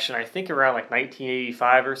re-election, I think around like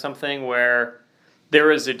 1985 or something, where there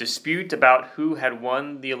was a dispute about who had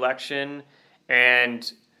won the election,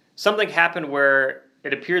 and something happened where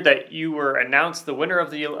it appeared that you were announced the winner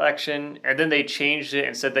of the election, and then they changed it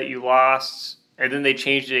and said that you lost, and then they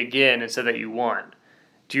changed it again and said that you won.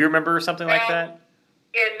 Do you remember something like that?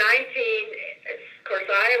 In of course,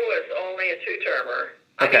 I was only a two-termer.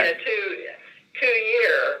 Okay. I mean, a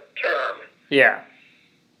two-year term. Yeah.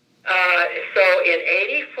 So in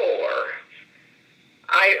 '84,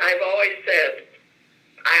 I've always said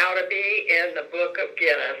I ought to be in the Book of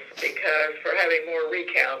Guinness because for having more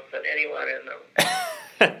recounts than anyone in the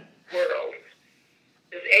world.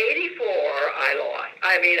 Because '84, I lost.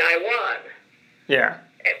 I won. Yeah.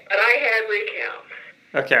 But I had recounts.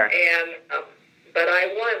 Okay. And but I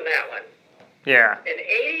won that one. Yeah. In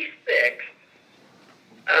 '86,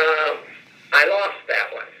 I lost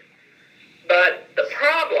that one. But the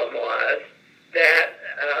problem was that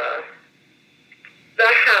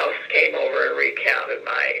the House came over and recounted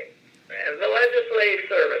and the Legislative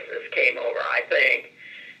Services came over, I think,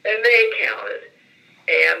 and they counted.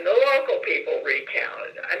 And the local people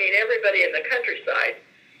recounted. I mean, everybody in the countryside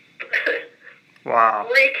Wow.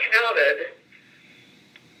 recounted,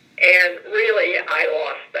 and really, I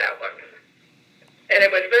lost that one. And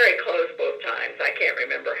it was very close both times. I can't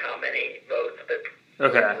remember how many votes, but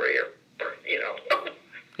Okay. 3 or 4,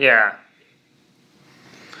 Yeah.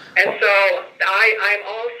 And so I'm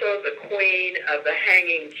also the queen of the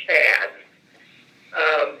hanging chads.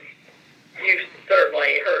 You've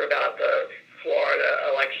certainly heard about the Florida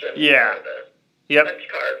election. Yeah. The Yep. punch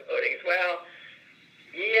card votings. Well,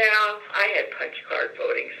 yeah, I had punch card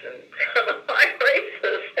votings in some of my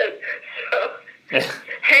races. And so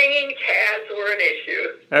hanging chads were an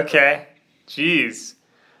issue. Okay. Jeez.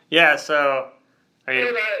 Yeah, so, I mean,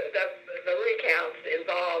 The recounts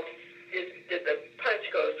involved, did the punch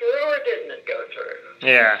go through or didn't it go through?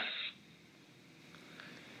 yeah.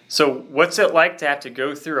 So what's it like to have to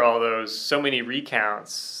go through all those, so many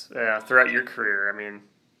recounts throughout your career? I mean,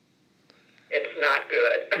 It's not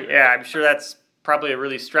good. yeah, I'm sure that's probably a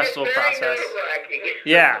really stressful it's very process. nerve-wracking.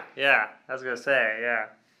 Yeah, I was going to say, yeah.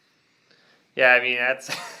 Yeah, I mean,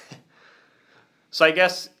 that's... So I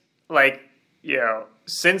guess, like,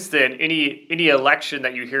 since then, any election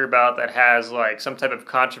that you hear about that has, like, some type of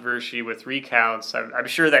controversy with recounts, I'm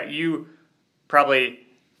sure that you probably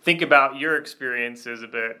think about your experiences a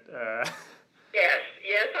bit.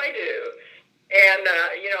 Yes, I do. And,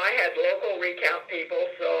 I had local recount people,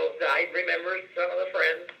 so I remember some of the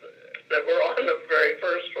friends that were on the very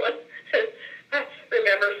first one. I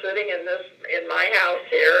remember sitting in my house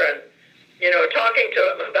here and, talking to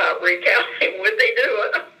them about recounting. Would they do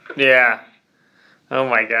it? Yeah. Oh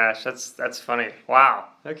my gosh, that's funny. Wow.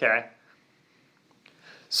 Okay.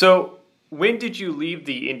 So, when did you leave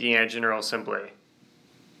the Indiana General Assembly?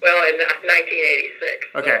 Well, in 1986.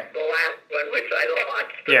 Okay. The last one, which I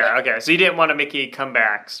lost. Yeah, okay. So you didn't want to make any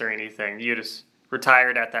comebacks or anything. You just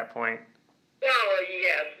retired at that point. Well,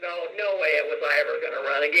 yes. No way was I ever going to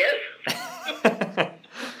run again.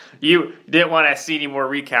 You didn't want to see any more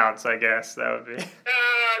recounts, I guess. That would be...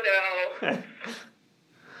 Oh, no.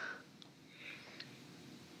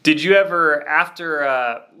 Did you ever,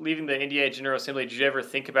 after leaving the Indiana General Assembly, did you ever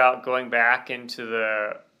think about going back into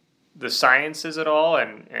the sciences at all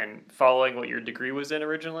and following what your degree was in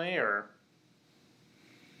originally, or?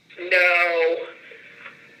 No,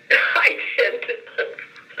 I didn't.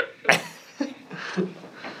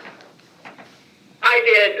 I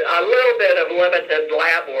did a little bit of limited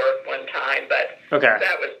lab work one time, but Okay.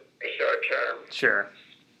 that was short term. Sure.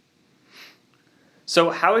 So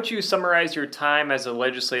how would you summarize your time as a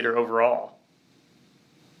legislator overall?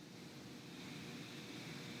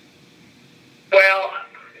 Well,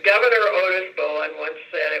 Governor Otis Bowen once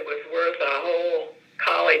said it was worth a whole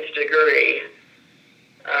college degree.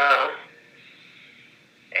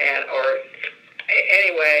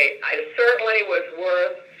 Anyway, it certainly was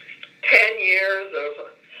worth 10 years of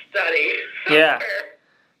study. Yeah.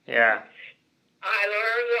 Yeah. I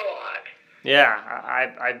learned a lot. Yeah,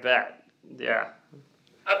 I bet. Yeah.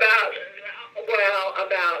 About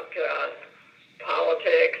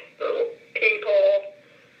politics, the people,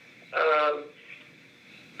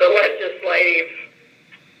 the legislative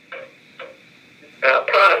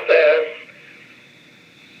process.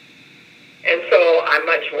 And so I'm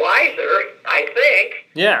much wiser, I think,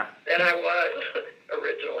 Yeah. than I was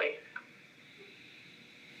originally.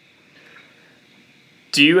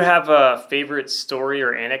 Do you have a favorite story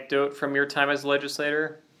or anecdote from your time as a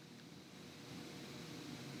legislator?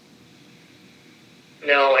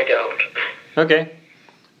 No, I don't. Okay.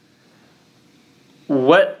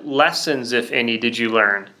 What lessons, if any, did you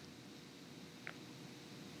learn?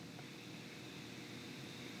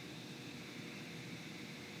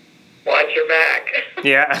 Watch your back.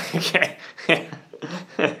 Yeah, okay.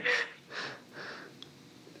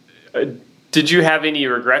 Did you have any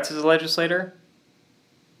regrets as a legislator?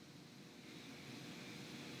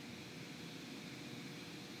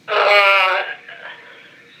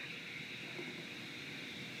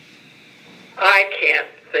 I can't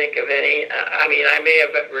think of any. I mean, I may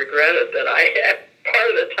have regretted that I had part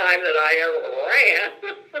of the time that I ever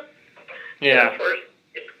ran. Yeah.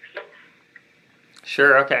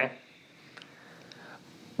 Sure, okay.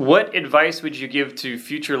 What advice would you give to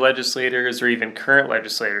future legislators or even current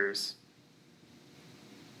legislators?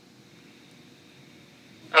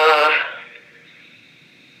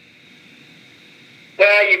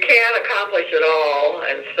 Well, you can't accomplish it all,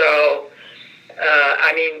 and so,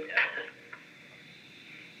 I mean,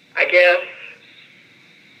 I guess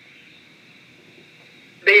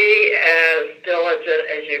be as diligent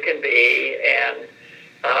as you can be and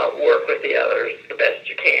work with the others the best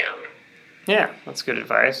you can. Yeah, that's good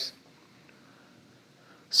advice.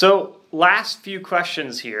 So, last few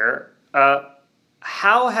questions here.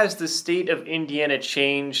 How has the state of Indiana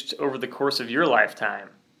changed over the course of your lifetime?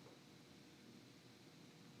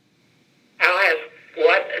 How has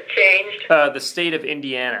what changed? The state of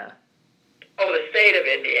Indiana. Oh, the state of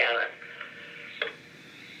Indiana.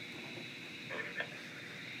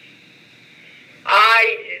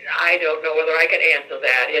 I don't know whether I can answer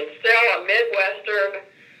that. It's still a Midwestern,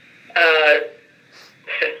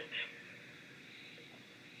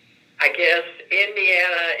 I guess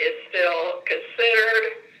Indiana is still considered,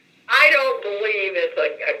 I don't believe it's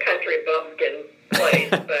a country bumpkin place,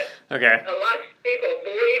 but Okay. a lot of people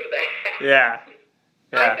believe that. Yeah.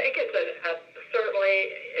 I think it's certainly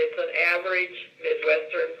it's an average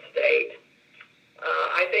Midwestern state.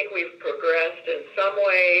 I think we've progressed in some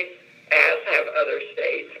ways, as have other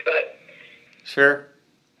states, but... Sure.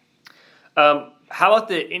 How about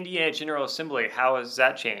the Indiana General Assembly? How has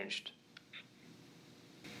that changed?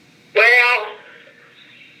 Well,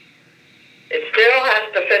 it still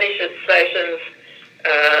has to finish its sessions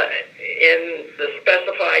in the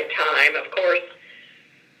specified time. Of course,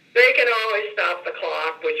 they can always stop the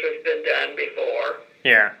clock, which has been done before.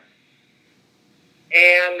 Yeah.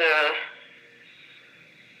 And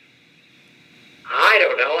I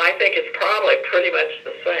don't know. I think it's probably pretty much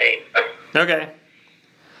the same. Okay.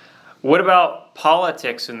 What about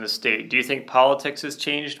politics in the state? Do you think politics has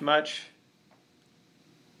changed much?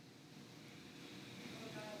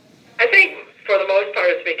 I think, for the most part,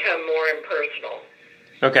 it's become more impersonal.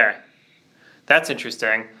 Okay. That's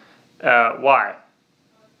interesting. Why?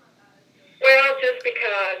 Well, just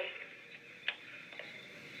because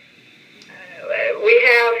we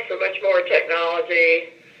have so much more technology,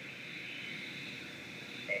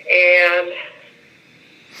 and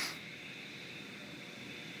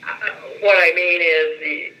what I mean is,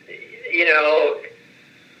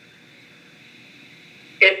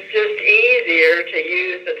 it's just easier to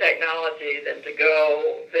use the technology than to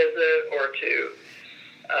go visit or to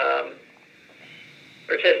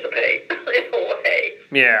participate in a way.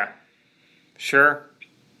 Yeah. Sure.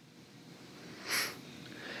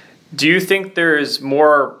 Do you think there's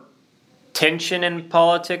more tension in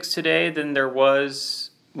politics today than there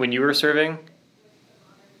was when you were serving?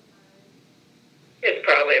 It's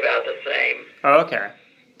probably about the same. Oh, okay.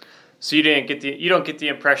 So you don't get the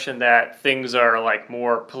impression that things are like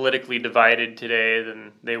more politically divided today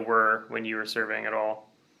than they were when you were serving at all?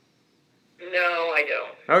 No, I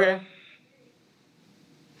don't. Okay.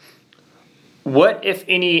 What, if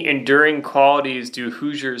any, enduring qualities do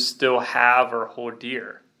Hoosiers still have or hold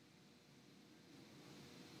dear?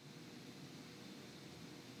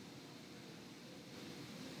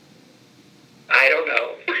 I don't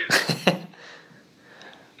know.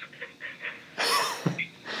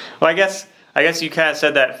 Well, I guess you kind of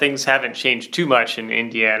said that things haven't changed too much in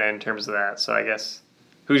Indiana in terms of that. So I guess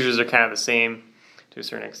Hoosiers are kind of the same to a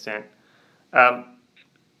certain extent.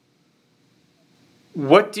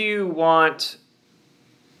 What do you want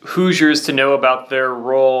Hoosiers to know about their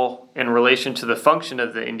role in relation to the function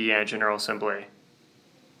of the Indiana General Assembly?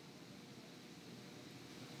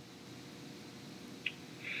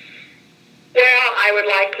 Well, I would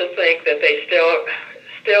like to think that they still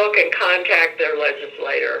can contact their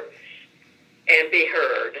legislator and be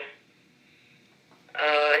heard,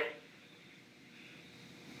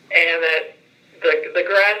 and that the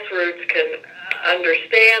grassroots can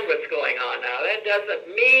understand what's going on. Now, that doesn't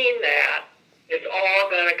mean that it's all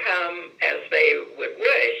going to come as they would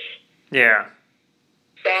wish. Yeah.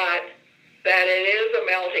 But that it is a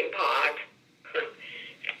melting pot,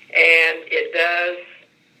 and it does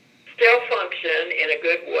still function in a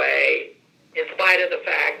good way, in spite of the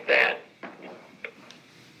fact that,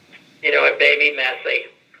 it may be messy.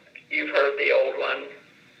 You've heard the old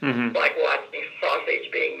one, like watching sausage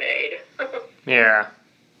being made. Yeah.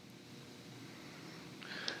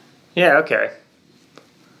 Yeah, okay.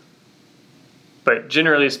 But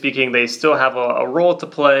generally speaking, they still have a role to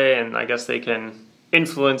play, and I guess they can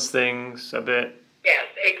influence things a bit. Yes,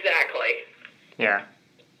 exactly. Yeah.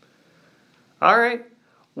 All right.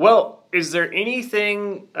 Well, is there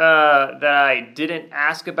anything that I didn't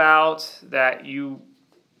ask about that you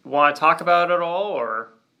want to talk about at all, or?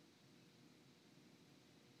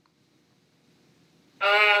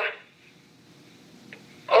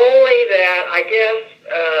 Only that, I guess,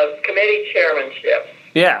 committee chairmanship.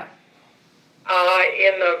 Yeah.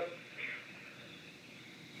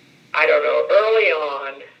 Early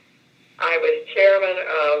on, I was chairman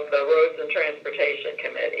of the Roads and Transportation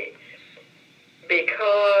Committee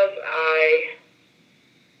because I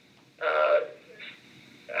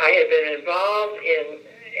had been involved in,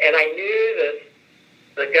 and I knew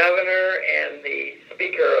the governor and the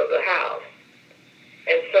Speaker of the House.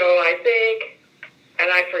 And so I think, and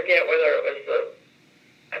I forget whether it was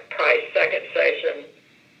probably second session,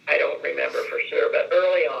 I don't remember for sure, but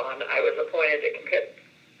early on I was appointed to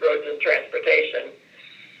Roads and Transportation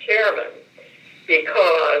chairman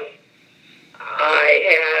because I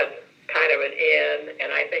had kind of an in,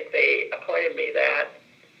 and I think they appointed me that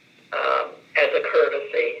as a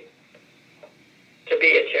courtesy to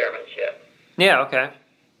be a chairmanship. Yeah, okay.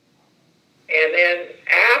 And then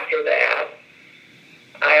after that,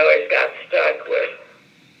 I always got stuck with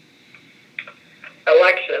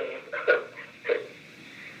election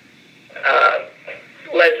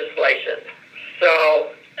legislation.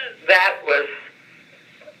 So that was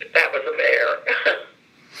a bear.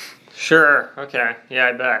 Sure. Okay. Yeah,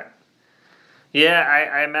 I bet. Yeah,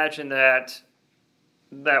 I imagine that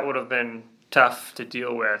would have been tough to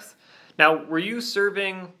deal with. Now, were you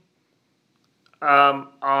serving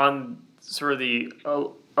on sort of the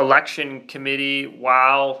election committee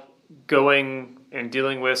while going and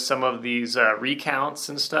dealing with some of these recounts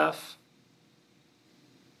and stuff?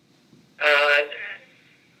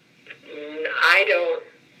 I don't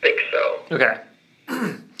think so. Okay.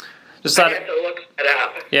 Just I thought have to look it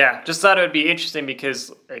up. Yeah, just thought it would be interesting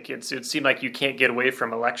because it seemed like you can't get away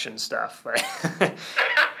from election stuff. Right? I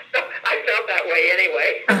felt that way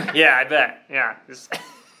anyway. Yeah, I bet. Yeah,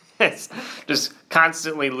 it's just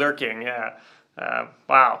constantly lurking. Yeah.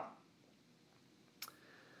 Wow.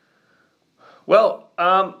 Well,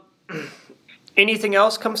 anything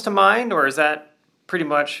else comes to mind, or is that pretty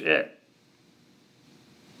much it?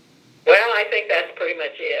 Well, I think that's pretty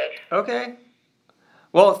much it. Okay.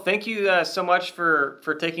 Well, thank you so much for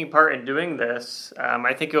taking part in doing this.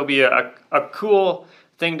 I think it'll be a cool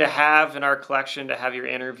thing to have in our collection, to have your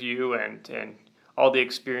interview and all the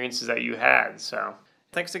experiences that you had. So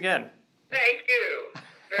thanks again. Thank you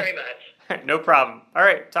very much. No problem. All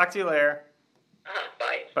right. Talk to you later.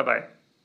 Bye. Bye-bye.